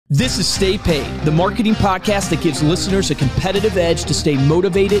This is Stay Paid, the marketing podcast that gives listeners a competitive edge to stay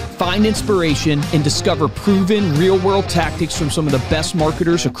motivated, find inspiration, and discover proven real-world tactics from some of the best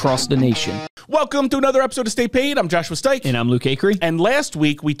marketers across the nation. Welcome to another episode of Stay Paid. I'm Joshua Stike. And I'm Luke Acree. And last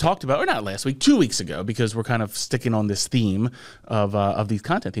week we talked about, or not last week, 2 weeks ago, because we're kind of sticking on this theme of these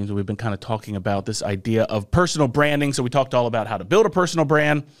content themes. We've been kind of talking about this idea of personal branding. So we talked all about how to build a personal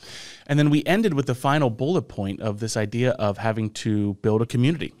brand. And then we ended with the final bullet point of this idea of having to build a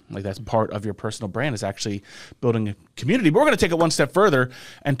community. Like that's part of your personal brand is actually building a community. But we're going to take it one step further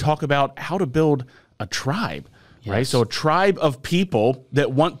and talk about how to build a tribe, right? So a tribe of people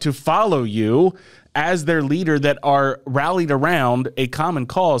that want to follow you as their leader that are rallied around a common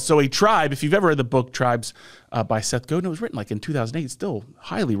cause. So a tribe, if you've ever read the book Tribes by Seth Godin, it was written like in 2008. It's still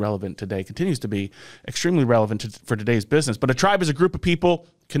highly relevant today, continues to be extremely relevant for today's business. But a tribe is a group of people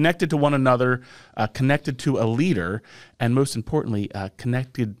connected to one another, connected to a leader, and most importantly,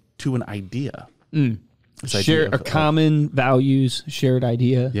 connected to an idea. Share a common values, shared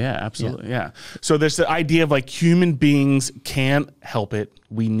idea. Yeah, absolutely. Yeah. So there's the idea of like human beings can't help it.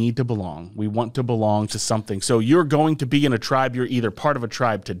 We need to belong. We want to belong to something. So you're going to be in a tribe. You're either part of a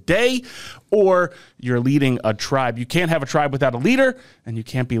tribe today or you're leading a tribe. You can't have a tribe without a leader, and you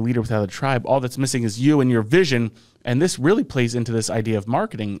can't be a leader without a tribe. All that's missing is you and your vision. And this really plays into this idea of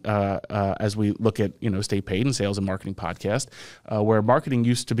marketing as we look at, Stay Paid and Sales and Marketing Podcast, where marketing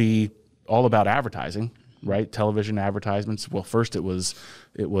used to be all about advertising. Right, television advertisements. Well, first it was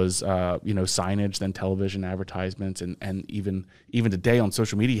signage, then television advertisements, and even today on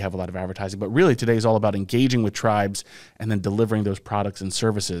social media you have a lot of advertising. But really today is all about engaging with tribes and then delivering those products and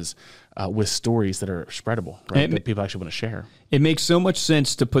services with stories that are spreadable, right? That people actually want to share. It makes so much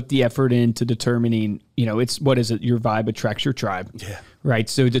sense to put the effort into determining, it's what is it? Your vibe attracts your tribe. Yeah. Right.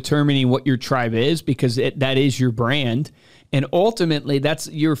 So determining what your tribe is, because that is your brand. And ultimately, that's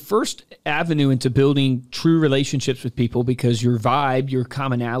your first avenue into building true relationships with people, because your vibe, your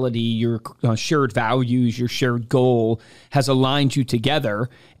commonality, your shared values, your shared goal has aligned you together.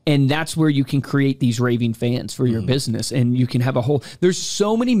 And that's where you can create these raving fans for your business. And you can have there's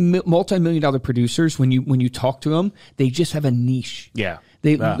so many multi-million-dollar producers, when you talk to them, they just have a niche. Yeah.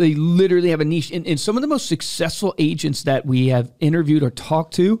 They literally have a niche. And some of the most successful agents that we have interviewed or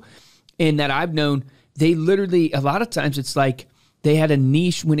talked to and that I've known, they literally, a lot of times it's like they had a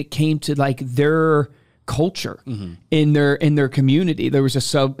niche when it came to like their culture in their community. There was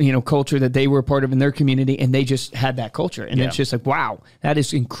a culture that they were a part of in their community, and they just had that culture. And it's just like, wow, that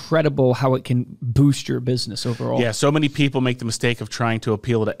is incredible how it can boost your business overall. Yeah, so many people make the mistake of trying to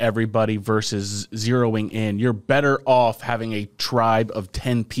appeal to everybody versus zeroing in. You're better off having a tribe of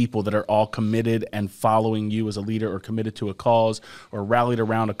 10 people that are all committed and following you as a leader, or committed to a cause, or rallied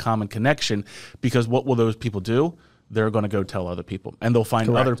around a common connection, because what will those people do? They're going to go tell other people, and they'll find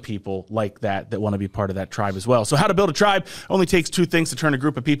other people like that want to be part of that tribe as well. So how to build a tribe only takes two things to turn a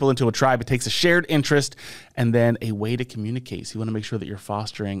group of people into a tribe. It takes a shared interest and then a way to communicate. So you want to make sure that you're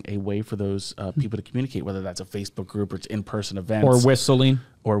fostering a way for those people to communicate, whether that's a Facebook group or it's in-person events. Or whistling.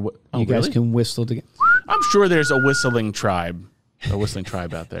 You guys can whistle together. I'm sure there's a whistling tribe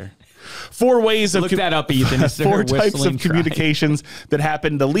out there. 4 ways of look that up, Ethan. 4 types of communications that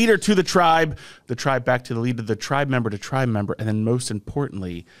happen: the leader to the tribe back to the leader, the tribe member to tribe member, and then most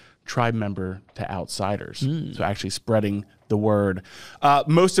importantly, tribe member to outsiders. So actually spreading the word.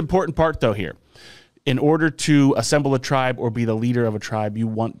 Most important part though here, in order to assemble a tribe or be the leader of a tribe,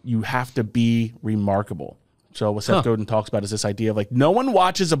 you have to be remarkable. So what Seth Godin talks about is this idea of like, no one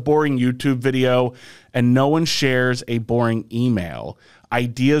watches a boring YouTube video and no one shares a boring email.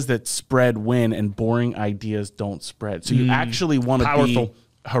 Ideas that spread win, and boring ideas don't spread. So you actually want to be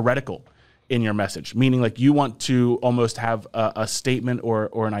heretical in your message, meaning like you want to almost have a statement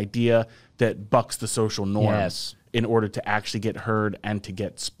or an idea that bucks the social norm in order to actually get heard and to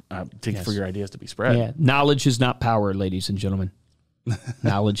get for your ideas to be spread. Yeah. Knowledge is not power, ladies and gentlemen.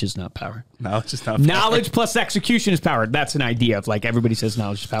 Knowledge is not power. Knowledge is not power. Knowledge plus execution is power. That's an idea of like, everybody says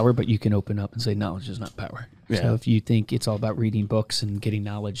knowledge is power, but you can open up and say knowledge is not power. Yeah. So if you think it's all about reading books and getting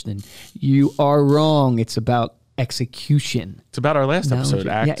knowledge, then you are wrong. It's about execution. It's about our last episode.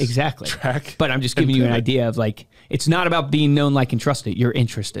 Yeah, exactly. Track. But I'm just giving you an idea of like, it's not about being known, like, and trusted. You're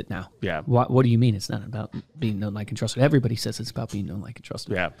interested now. Yeah. What do you mean it's not about being known, like, and trusted? Everybody says it's about being known, like, and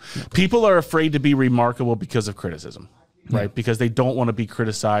trusted. Yeah. People are afraid to be remarkable because of criticism. Right, because they don't want to be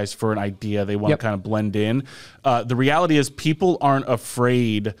criticized for an idea. They want to kind of blend in. The reality is people aren't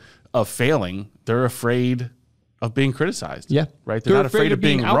afraid of failing. They're afraid of being criticized. Yeah. Right? They're not afraid of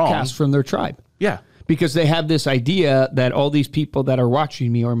being outcast from their tribe. Yeah. Because they have this idea that all these people that are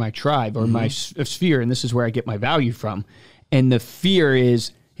watching me are my tribe or my sphere, and this is where I get my value from. And the fear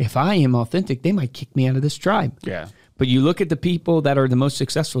is, if I am authentic, they might kick me out of this tribe. Yeah. But you look at the people that are the most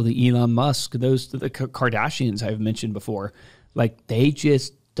successful, the Elon Musk, the Kardashians I've mentioned before, like they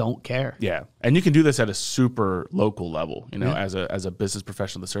just don't care. Yeah. And you can do this at a super local level, you know, as a business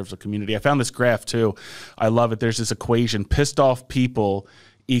professional that serves a community. I found this graph too. I love it. There's this equation, pissed off people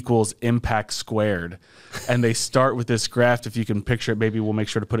equals impact squared. And they start with this graph. If you can picture it, maybe we'll make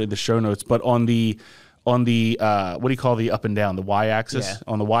sure to put it in the show notes. But on the what do you call the up and down, the y-axis? Yeah.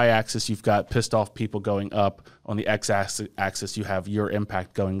 On the y-axis, you've got pissed off people going up. On the x-axis, you have your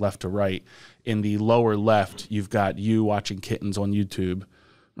impact going left to right. In the lower left, you've got you watching kittens on YouTube,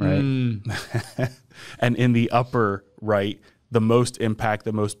 right? And in the upper right, the most impact,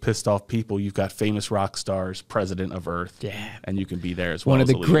 the most pissed off people, you've got famous rock stars, president of Earth. Yeah. And you can be there as well. One of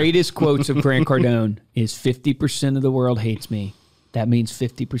the greatest quotes of Grant Cardone is 50% of the world hates me. That means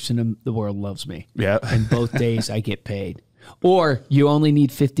 50% of the world loves me. Yeah. And both days I get paid. Or you only need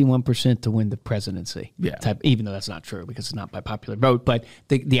 51% to win the presidency. Yeah. Even though that's not true because it's not by popular vote. But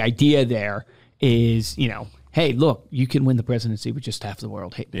the idea there is, you know, hey, look, you can win the presidency with just half the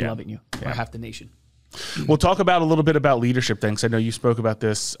world loving you, or half the nation. We'll talk about a little bit about leadership things. I know you spoke about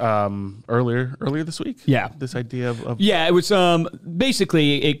this earlier this week. Yeah. This idea of Yeah, it was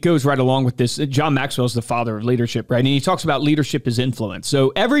basically, it goes right along with this. John Maxwell is the father of leadership, right? And he talks about leadership as influence.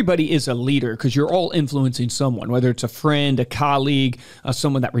 So everybody is a leader because you're all influencing someone, whether it's a friend, a colleague,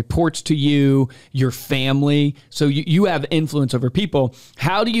 someone that reports to you, your family. So you have influence over people.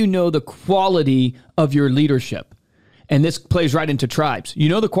 How do you know the quality of your leadership? And this plays right into tribes. You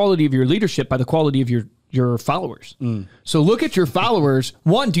know the quality of your leadership by the quality of your followers. So look at your followers.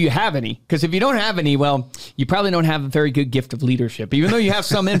 One, do you have any? Because if you don't have any, well, you probably don't have a very good gift of leadership. Even though you have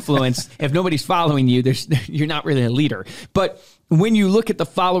some influence, if nobody's following you, you're not really a leader. But when you look at the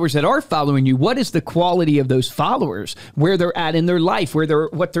followers that are following you, what is the quality of those followers? Where they're at in their life,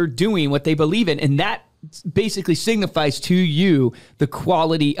 what they're doing, what they believe in, and that basically signifies to you the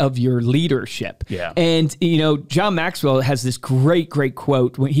quality of your leadership. Yeah. And, you know, John Maxwell has this great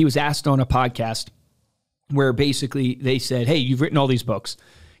quote when he was asked on a podcast where basically they said, hey, you've written all these books,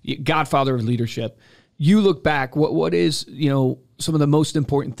 Godfather of Leadership. You look back, what is, you know, some of the most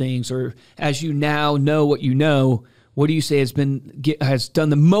important things, or as you now know what you know, what do you say has done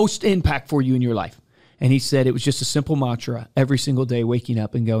the most impact for you in your life? And he said it was just a simple mantra every single day, waking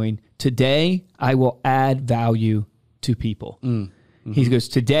up and going, today I will add value to people. He goes,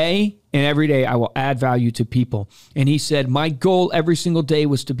 today and every day I will add value to people. And he said, my goal every single day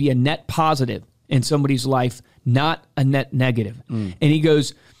was to be a net positive in somebody's life, not a net negative. And he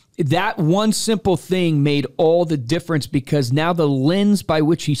goes, that one simple thing made all the difference, because now the lens by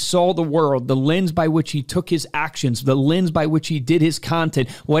which he saw the world, the lens by which he took his actions, the lens by which he did his content,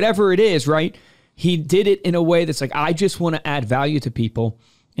 whatever it is, right? He did it in a way that's like, I just want to add value to people.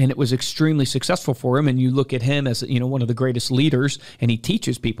 And it was extremely successful for him. And you look at him as, you know, one of the greatest leaders, and he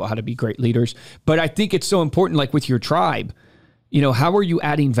teaches people how to be great leaders. But I think it's so important, like with your tribe, you know, how are you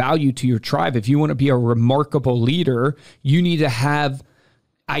adding value to your tribe? If you want to be a remarkable leader, you need to have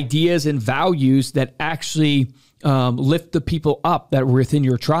ideas and values that actually lift the people up that are within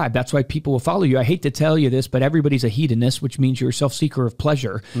your tribe. That's why people will follow you. I hate to tell you this, but everybody's a hedonist, which means you're a self-seeker of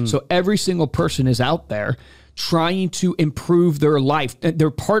pleasure. So every single person is out there trying to improve their life. They're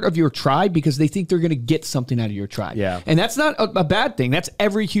part of your tribe because they think they're going to get something out of your tribe. Yeah. And that's not a bad thing. That's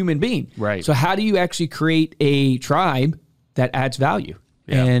every human being. Right. So how do you actually create a tribe that adds value?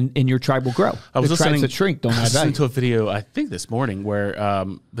 Yeah. And your tribe will grow. I was the listening, tribes that shrink don't I add was listening value. to a video, I think this morning, where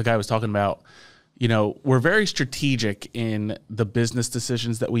the guy was talking about, you know, we're very strategic in the business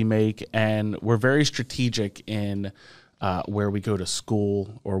decisions that we make, and we're very strategic in where we go to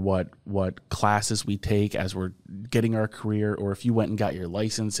school, or what classes we take as we're getting our career, or if you went and got your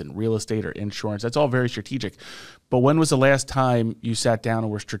license in real estate or insurance. That's all very strategic. But when was the last time you sat down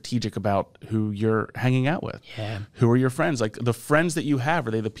and were strategic about who you're hanging out with? Yeah. Who are your friends? Like, the friends that you have,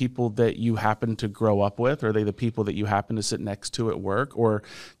 are they the people that you happen to grow up with? Are they the people that you happen to sit next to at work? Or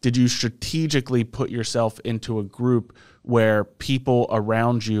did you strategically put yourself into a group where people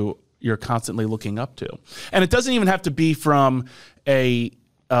around you you're constantly looking up to? And it doesn't even have to be from a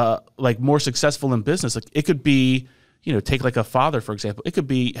like more successful in business. Like, it could be, you know, take like a father, for example. It could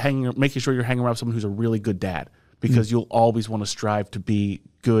be making sure you're hanging around with someone who's a really good dad, because you'll always want to strive to be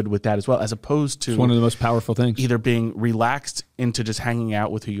good with that as well, as opposed to It's one of the most powerful things. either being relaxed into just hanging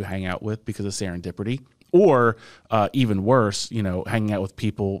out with who you hang out with because of serendipity, or even worse, you know, hanging out with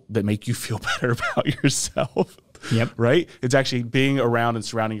people that make you feel better about yourself. Yep. Right? It's actually being around and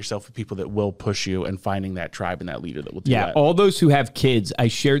surrounding yourself with people that will push you, and finding that tribe and that leader that will do Yeah, that. all those who have kids, I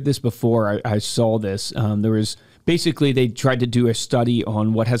shared this before. I saw this. There was basically they tried to do a study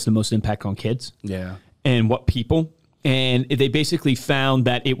on what has the most impact on kids. Yeah. And what people. And they basically found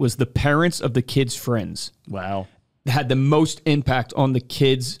that it was the parents of the kids' friends Wow. had the most impact on the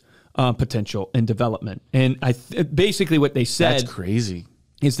kids' potential and development. And basically what they said That's crazy.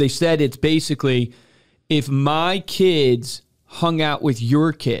 is they said it's basically if my kids hung out with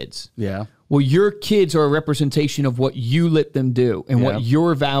your kids, Yeah. well, your kids are a representation of what you let them do and what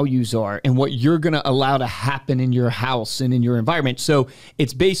your values are and what you're going to allow to happen in your house and in your environment. So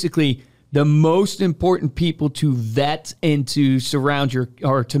it's basically the most important people to vet and to surround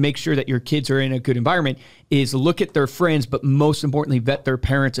or to make sure that your kids are in a good environment is look at their friends, but most importantly, vet their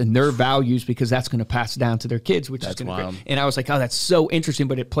parents and their values, because that's going to pass down to their kids, which is going to be. And I was like, oh, that's so interesting,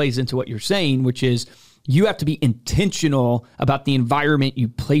 but it plays into what you're saying, which is you have to be intentional about the environment you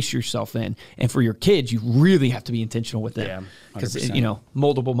place yourself in. And for your kids, you really have to be intentional with them. Because,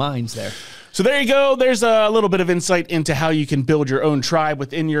 moldable minds there. So there you go. There's a little bit of insight into how you can build your own tribe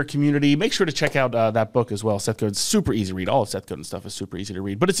within your community. Make sure to check out that book as well. Seth Godin's super easy to read. All of Seth Godin's stuff is super easy to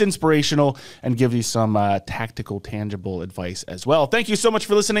read, but it's inspirational and gives you some tactical, tangible advice as well. Thank you so much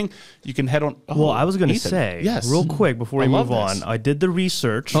for listening. You can head on. Well, I was going to say, real quick before we move on, I did the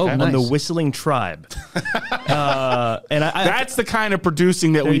research on the Whistling Tribe. And that's the kind of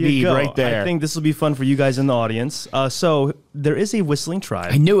producing that we need right there. I think this will be fun for you guys in the audience. So there is a Whistling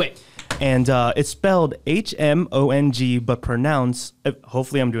Tribe. I knew it. And it's spelled H-M-O-N-G, but pronounced,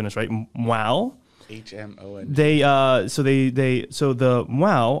 hopefully I'm doing this right, Mwao. H-M-O-N-G. So the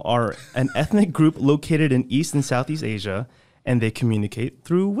Mwao are an ethnic group located in East and Southeast Asia, and they communicate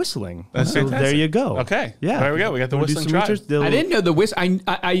through whistling. That's so fantastic. there you go. Okay. Yeah. There we go. We got the Whistling Tribe. I didn't know the whistle.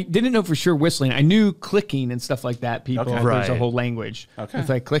 I didn't know for sure whistling. I knew clicking and stuff like that. People, there's a whole language. It's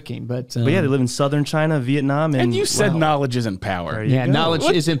like clicking, but yeah, they live in southern China, Vietnam, and you said knowledge isn't power. Yeah, knowledge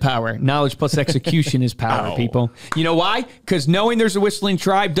isn't power. Knowledge plus execution is power, people. You know why? Because knowing there's a Whistling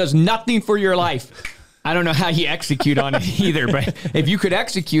Tribe does nothing for your life. I don't know how you execute on it either, but if you could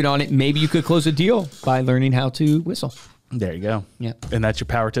execute on it, maybe you could close a deal by learning how to whistle. There you go. Yeah. And that's your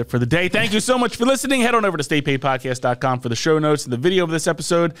power tip for the day. Thank you so much for listening. Head on over to staypaidpodcast.com for the show notes and the video of this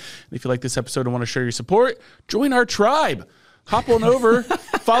episode. And if you like this episode and want to share your support, join our tribe. Hop on over.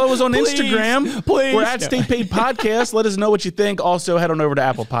 Follow us on Instagram. Please. We're at Stay Paid Podcast. Let us know what you think. Also, head on over to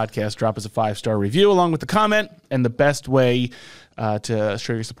Apple Podcasts. Drop us a 5-star review along with the comment. And the best way to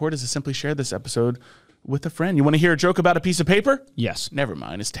show your support is to simply share this episode with a friend. You want to hear a joke about a piece of paper? Yes. Never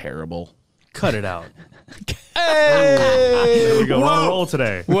mind. It's terrible. Cut it out. Hey! There we go. We're on a roll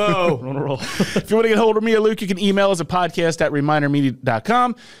today. Whoa. We're on a roll. If you want to get a hold of me or Luke, you can email us at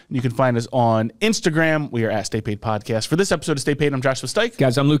podcast@remindermedia.com. And you can find us on Instagram. We are at Stay Paid Podcast. For this episode of Stay Paid, I'm Joshua Stike.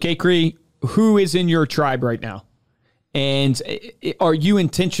 Guys, I'm Luke Acree. Who is in your tribe right now? And are you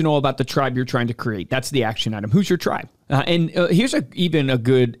intentional about the tribe you're trying to create? That's the action item. Who's your tribe? And here's even a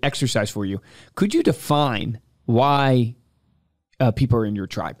good exercise for you. Could you define why people are in your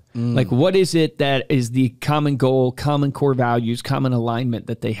tribe? Like, what is it that is the common goal, common core values, common alignment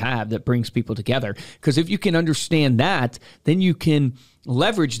that they have that brings people together? Because if you can understand that, then you can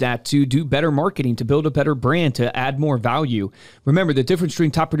leverage that to do better marketing, to build a better brand, to add more value. Remember, the difference between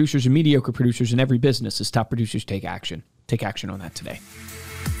top producers and mediocre producers in every business is top producers take action. Take action on that today.